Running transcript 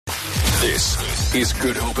This is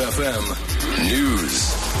Good Hope FM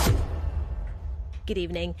News. Good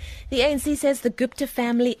evening. The ANC says the GUPTA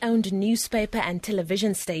family-owned newspaper and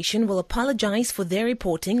television station will apologise for their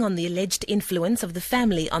reporting on the alleged influence of the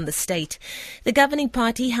family on the state. The governing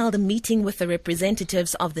party held a meeting with the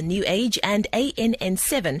representatives of the New Age and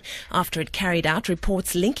ANN7 after it carried out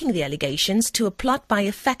reports linking the allegations to a plot by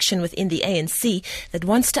a faction within the ANC that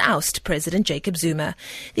wants to oust President Jacob Zuma.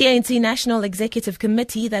 The ANC National Executive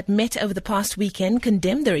Committee that met over the past weekend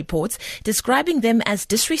condemned the reports, describing them as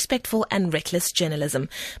disrespectful and reckless journalism.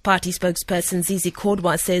 Party spokesperson Zizi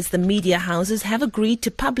Kodwa says the media houses have agreed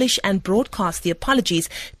to publish and broadcast the apologies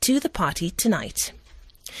to the party tonight.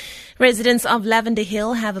 Residents of Lavender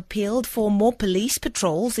Hill have appealed for more police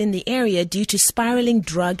patrols in the area due to spiralling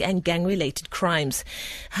drug and gang-related crimes.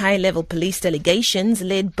 High-level police delegations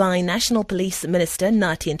led by National Police Minister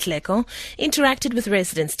Nathi Nhleko interacted with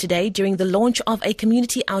residents today during the launch of a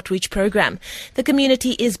community outreach program. The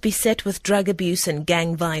community is beset with drug abuse and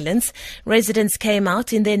gang violence. Residents came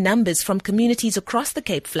out in their numbers from communities across the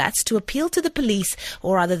Cape Flats to appeal to the police,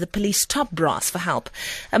 or rather the police top brass, for help.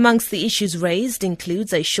 Amongst the issues raised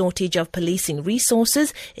includes a shortage of policing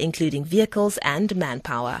resources, including vehicles and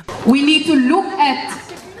manpower. We need to look at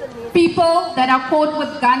people that are caught with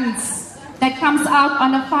guns that comes out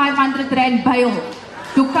on a 500 rand bail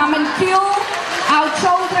to come and kill our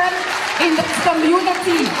children in this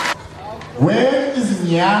community. Where is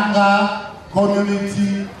Nyanga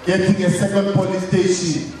community getting a second police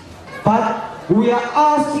station? But we are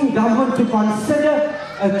asking government to consider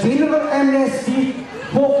a general amnesty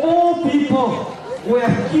for all people who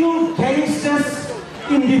have killed gangsters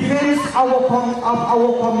in defense of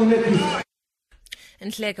our communities.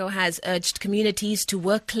 Nhleko has urged communities to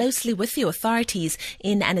work closely with the authorities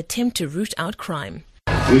in an attempt to root out crime.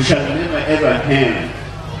 We shall never ever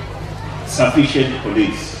have sufficient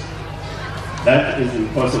police. That is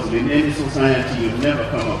impossible. In any society, you never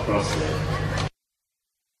come across that.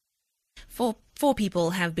 Four people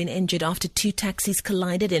have been injured after two taxis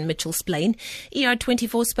collided in Mitchell's Plain.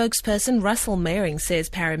 ER24 spokesperson Russell Mehring says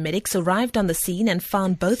paramedics arrived on the scene and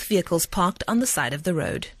found both vehicles parked on the side of the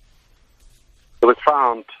road. It was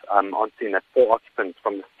found on scene that 4 occupants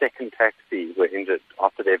from the second taxi were injured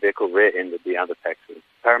after their vehicle rear-ended the other taxi.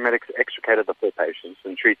 Paramedics extricated the 4 patients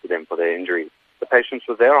and treated them for their injuries. The patients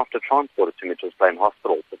were thereafter transported to Mitchell's Plain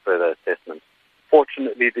Hospital for further assessment.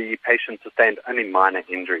 Fortunately, the patient sustained only minor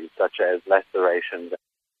injuries, such as lacerations.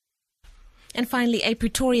 And finally, a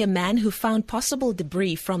Pretoria man who found possible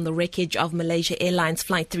debris from the wreckage of Malaysia Airlines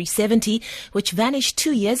Flight 370, which vanished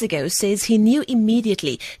 2 years ago, says he knew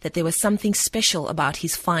immediately that there was something special about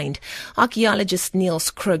his find. Archaeologist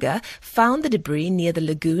Niels Kruger found the debris near the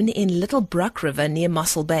lagoon in Little Bruck River near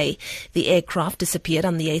Mossel Bay. The aircraft disappeared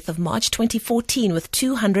on the 8th of March 2014 with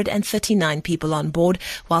 239 people on board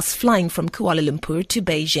whilst flying from Kuala Lumpur to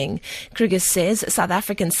Beijing. Kruger says South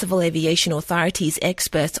African civil aviation authorities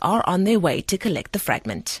experts are on their way to collect the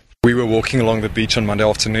fragment. We were walking along the beach on Monday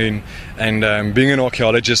afternoon, and being an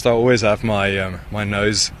archaeologist, I always have my my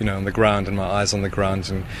nose, on the ground and my eyes on the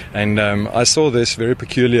ground, and I saw this very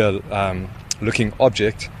peculiar looking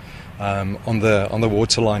object on the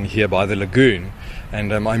waterline here by the lagoon,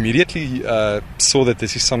 and I immediately saw that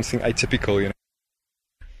this is something atypical.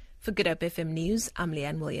 For Good Hope FM News, I'm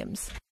Leanne Williams.